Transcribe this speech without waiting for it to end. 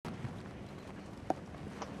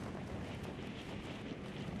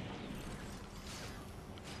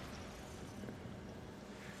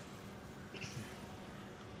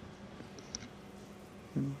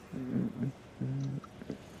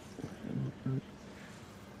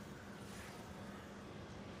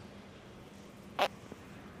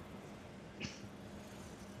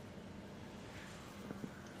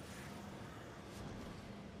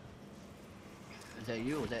that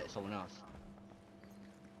you or was that someone else?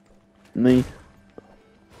 Me.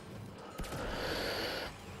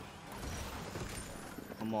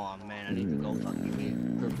 Come on, man, I need to go fucking give me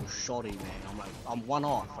a purple shotty, man. I'm like, I'm one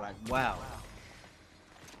off, like, wow.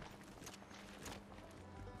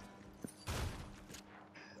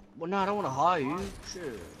 Well, no, I don't want to hire you.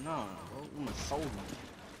 Shit, no, I want to sold me.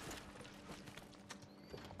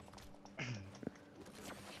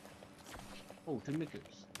 Oh, 2 Mickers.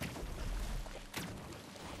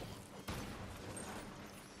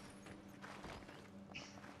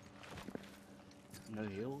 No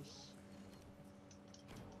heals.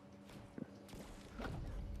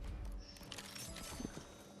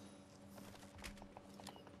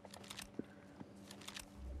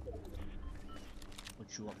 What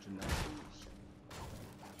you up to now?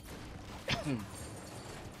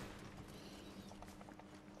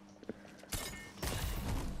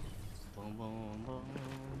 Boom, boom, boom.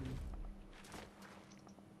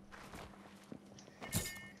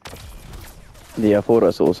 Yeah, I thought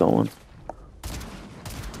I saw someone.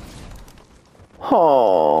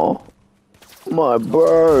 Oh, my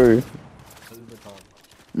bro.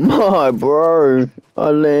 My bro. I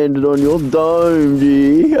landed on your dome,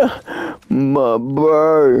 G. My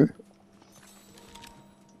bro.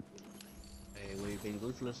 Hey, where you been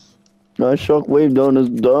ruthless? I shockwaved on his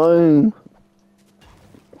dome.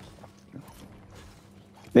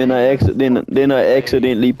 Then I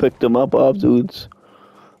accidentally picked him up afterwards.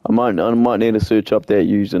 I might need to search up that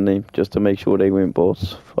username just to make sure they weren't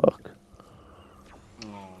bots. Fuck. Oh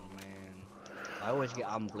man, I always get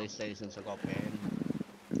unblessed since I got banned.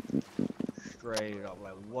 Straight up,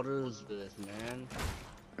 like, what is this, man?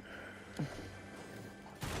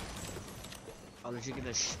 I legit get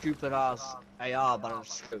a stupid ass AR, but I'm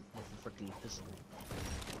scoped with a freaking pistol.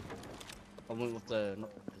 I went with the not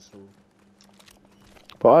the pistol.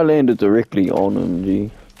 But I landed directly on him,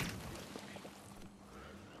 G.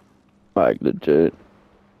 Like legit.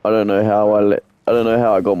 I don't know how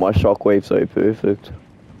I got my shockwave so perfect.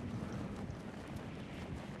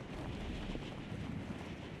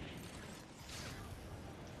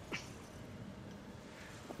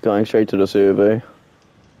 Going straight to the survey.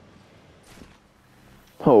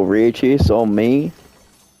 Oh, rear chest on me.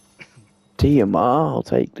 DMR, I'll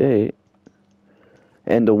take that.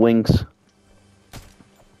 And the wings.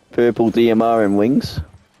 Purple DMR and wings.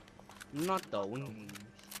 Not the wings.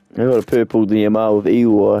 I got a purple DMR with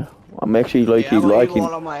EY. I'm actually low-key liking.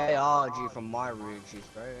 all on my ARG from my ridges,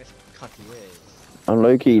 bro. That's cutty ass. I'm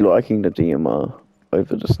low-key liking the DMR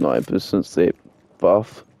over the snipers since they're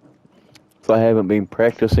buff. So I haven't been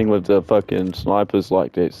practicing with the fucking snipers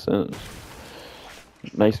like that since.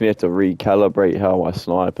 It makes me have to recalibrate how I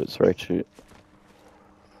snipe at Ratchet.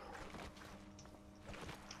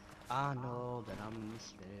 I know that I'm a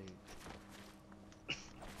mistake.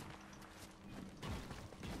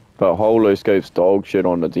 But Holoscope's dog shit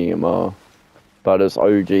on the DMR. But it's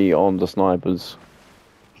OG on the snipers.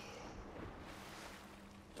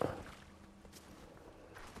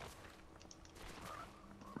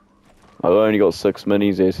 I've only got 6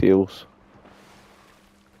 minis as heals.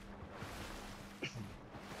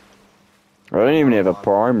 I don't even have a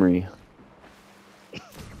primary.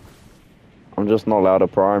 I'm just not allowed a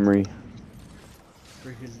primary.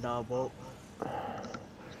 Freaking double.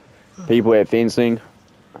 People at fencing.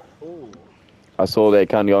 Oh. I saw that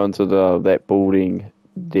cunt go into that building,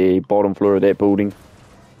 the bottom floor of that building.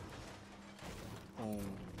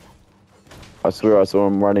 I swear I saw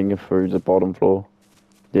him running through the bottom floor.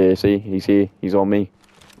 Yeah, see, he's here. He's on me.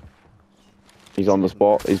 He's on the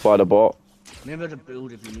spot. He's by the bot. Remember to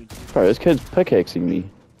build if you need to. Bro, this kid's pickaxing me.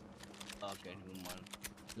 Okay,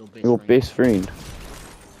 never mind. Your best friend.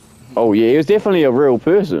 Oh yeah, he was definitely a real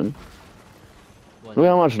person. Look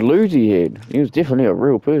how much loot he had. He was definitely a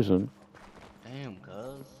real person. Damn,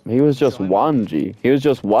 cuz. He was just 1G. He was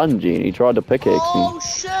just 1G and he tried to pickaxe me. Oh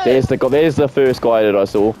shit! There's the first guy that I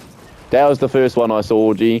saw. That was the first one I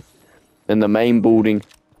saw, G. In the main building.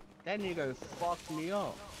 That nigga fucked me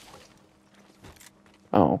up.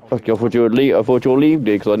 Oh, fuck you. I thought you would leave. I thought you would leave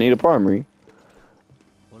there because I need a primary.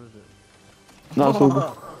 What is it? No, it's all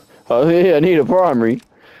good. Oh yeah, I need a primary.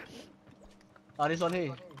 Oh, this one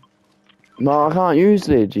here. No, I can't use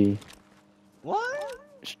that, G. What?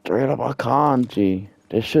 Straight up, I can't, G.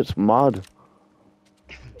 That shit's mud.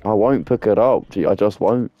 I won't pick it up, G. I just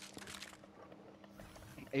won't.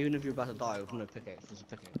 Even if you're about to die with no pickaxe, there's a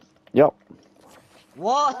pickaxe. Yep.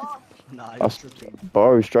 What? Nah, you're tripping.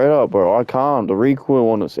 Bro, straight up, bro. I can't. The recoil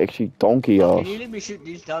on it's actually donkey ass. Can you let me shoot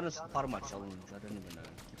these down as part of my challenge? I don't even know.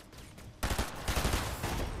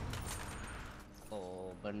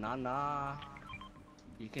 Oh, banana.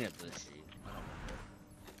 You can have this shit. I don't want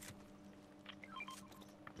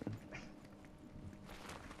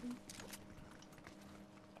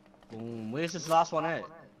Where's this last one at?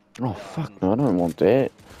 Oh, fuck no, I don't want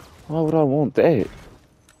that. Why would I want that?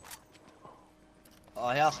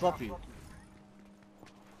 Oh, yeah, I'll swap you.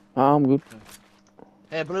 I'm good.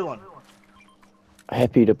 Hey, blue one.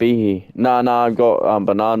 Happy to be here. Nah, I've got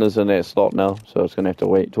bananas in that slot now, so it's gonna have to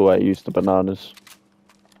wait till I use the bananas.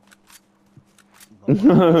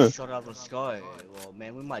 Shot out of the sky. Well,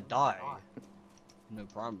 man, we might die. No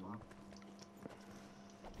problem.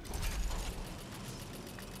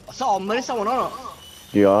 I saw someone on it.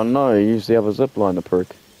 Yeah, I know. Use the other zip line to prick.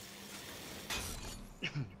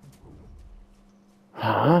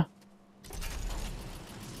 Huh?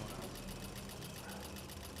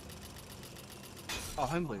 Oh,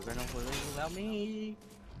 homeboy ran off without me.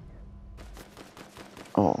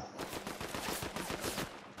 Oh.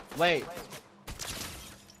 Wait.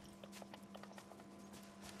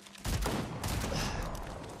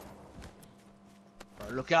 Bro,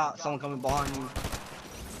 look out, someone coming behind you.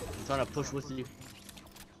 I'm trying to push with you.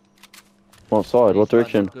 What side? What These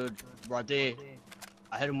guys direction? look good. Right there.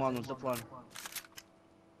 I hit him on the zip line.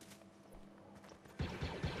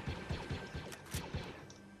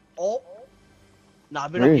 Oh! Nah,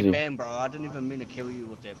 I've been Where up is here he? banned, bro. I didn't even mean to kill you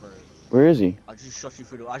with that, bro. Where is he? I just shot you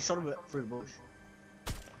through the. I shot him through the bush.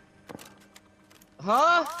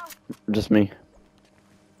 Huh? Just me.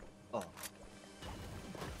 Oh.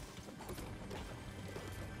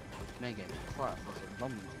 Man, game crap.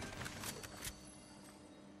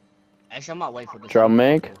 Actually, I might wait for this. Drum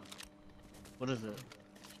mag? What is it?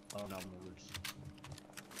 Oh no, moves.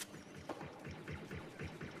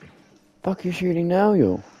 Fuck you shooting now,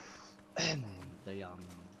 yo? The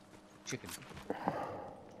chicken.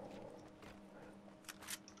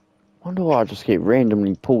 Wonder why I just get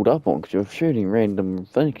randomly pulled up on because you're shooting random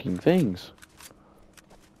thinking things.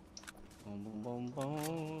 Boom, boom, boom,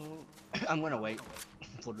 boom. I'm gonna wait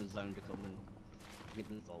for the zone to come in. Get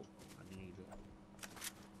the vault. I need it.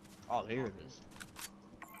 Oh, here it is.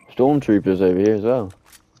 Stormtroopers over here as well.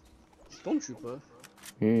 Stormtrooper.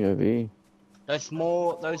 Yeah, over here. Those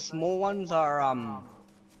small ones are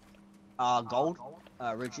gold,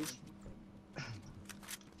 riches.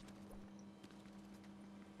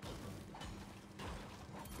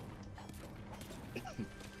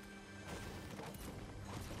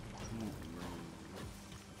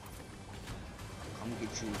 I'm gonna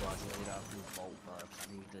get you guys later after the vault, but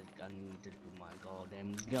I need to do my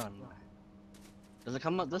goddamn gun. Does it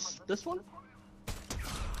come up this one?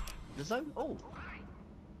 This zone? Oh.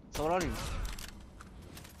 So what on you?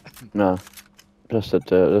 Nah. Just the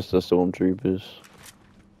stormtroopers.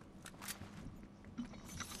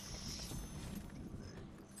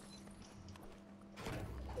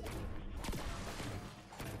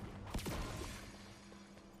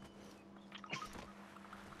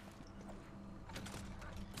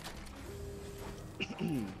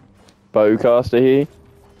 Bowcaster here.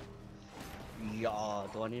 Yeah,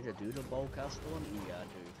 do I need to do the bowcaster one? Yeah, I do.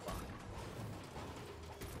 Fine.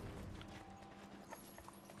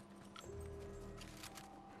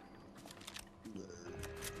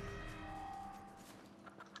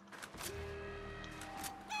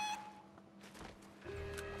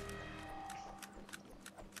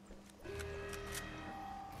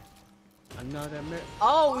 Another minute.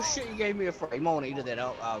 Oh shit! You gave me a frame. You might want to eat that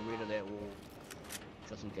out. Rid of that wall,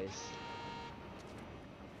 just in case.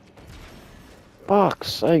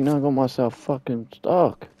 Fuck's sake, now I got myself fucking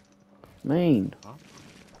stuck. Mean. Huh?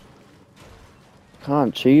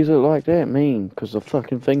 Can't cheese it like that, mean, because the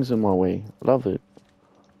fucking thing's in my way. Love it.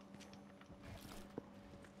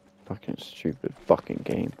 Fucking stupid fucking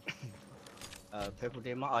game. Purple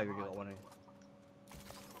Demon. I already got one.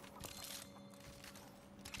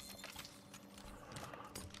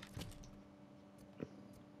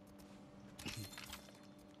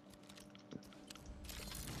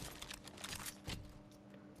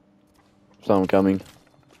 Someone coming.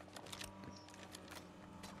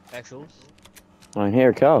 Actuals. I hear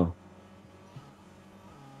a car.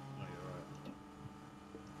 No, you're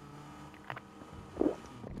right.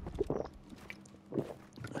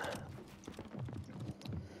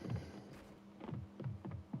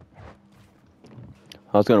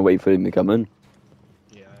 I was gonna wait for him to come in.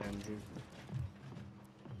 Yeah, I am too.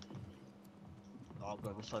 I'll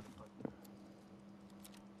go this side.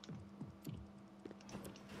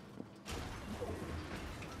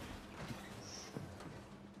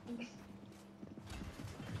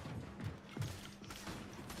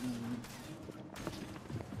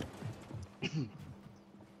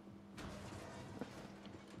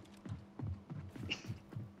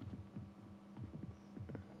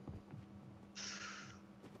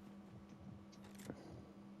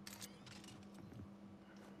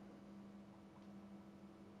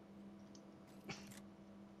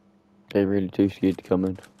 They're really too scared to come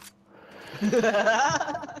in.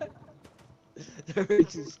 They're really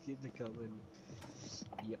too scared to come in.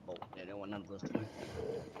 Yep, oh, they don't want none of this to me.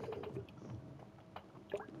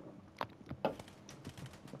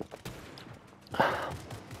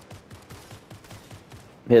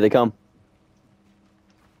 Here they come.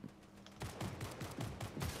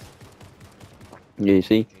 Yeah, you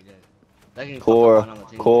see? They can Cora, fucking find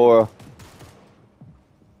another team. Cora.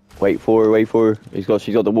 Wait for her, wait for her.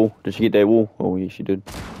 She's got the wall. Did she get that wall? Oh yeah, she did.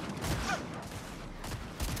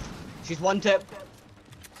 She's one tip.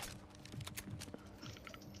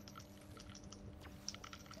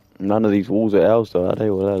 None of these walls are ours though, are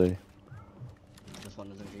they? What are they? This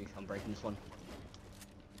one isn't G. I'm breaking this one.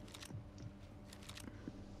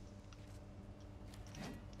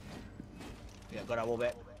 Yeah, got that wall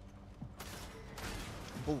back.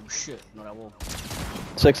 Oh shit, not that wall.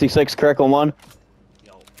 66 crack on one.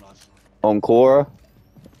 Yo, nice. On Cora.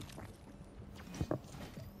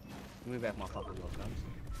 Give me back my fucking little guns.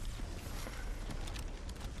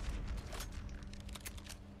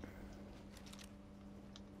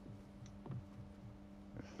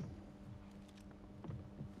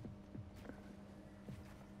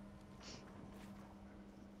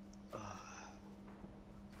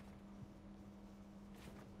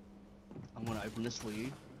 I'm gonna open this for you,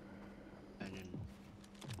 and then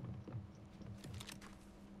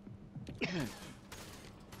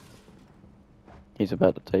He's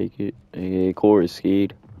about to take it. Yeah, Cora's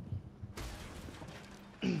scared.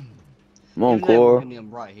 Come on, even though Cora. we're them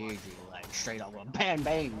right here, G, like straight up, bang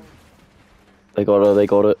bang. They got her, they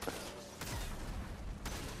got it.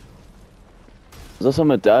 Is that some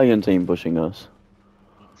medallion team pushing us?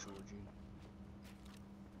 I'm not sure, G.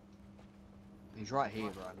 He's right here,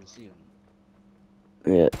 bro. I can see him.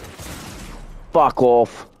 Yeah. Fuck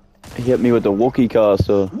off. He hit me with the Wookiee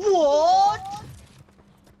caster. What?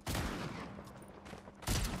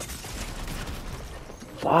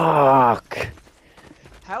 Fuck.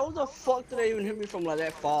 How the fuck did they even hit me from like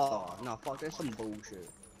that far? Nah, fuck, that's some bullshit.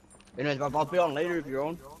 Anyways, I'll be on later if you're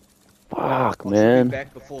on. Fuck, I should be man.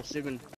 back before 7.